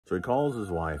So he calls his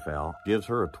wife out, gives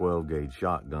her a 12-gauge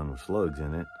shotgun with slugs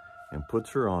in it, and puts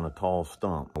her on a tall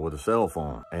stump with a cell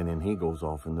phone. And then he goes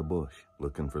off in the bush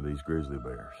looking for these grizzly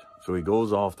bears. So he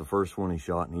goes off the first one he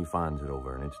shot and he finds it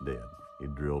over and it's dead. He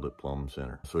drilled it plumb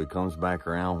center. So he comes back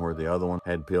around where the other one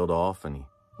had peeled off and he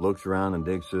looks around and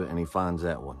digs through it and he finds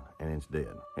that one and it's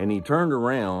dead. And he turned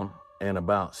around and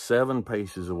about 7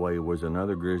 paces away was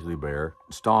another grizzly bear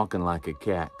stalking like a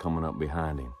cat coming up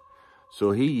behind him.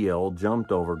 So he yelled,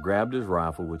 jumped over, grabbed his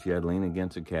rifle, which he had leaning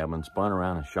against the cabin, spun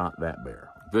around and shot that bear.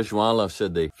 Fish and Wildlife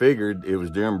said they figured it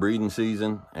was during breeding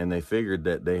season and they figured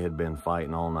that they had been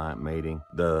fighting all night mating.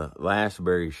 The last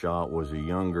bear he shot was a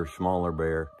younger, smaller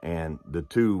bear, and the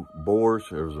 2 boars,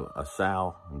 there was a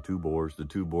sow and 2 boars. The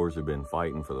 2 boars had been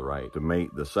fighting for the right to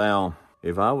mate. The sow,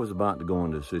 if I was about to go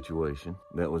into a situation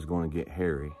that was going to get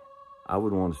hairy, I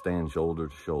would want to stand shoulder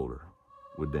to shoulder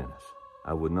with Dennis.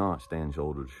 I would not stand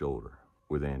shoulder to shoulder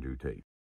with Andrew Tate.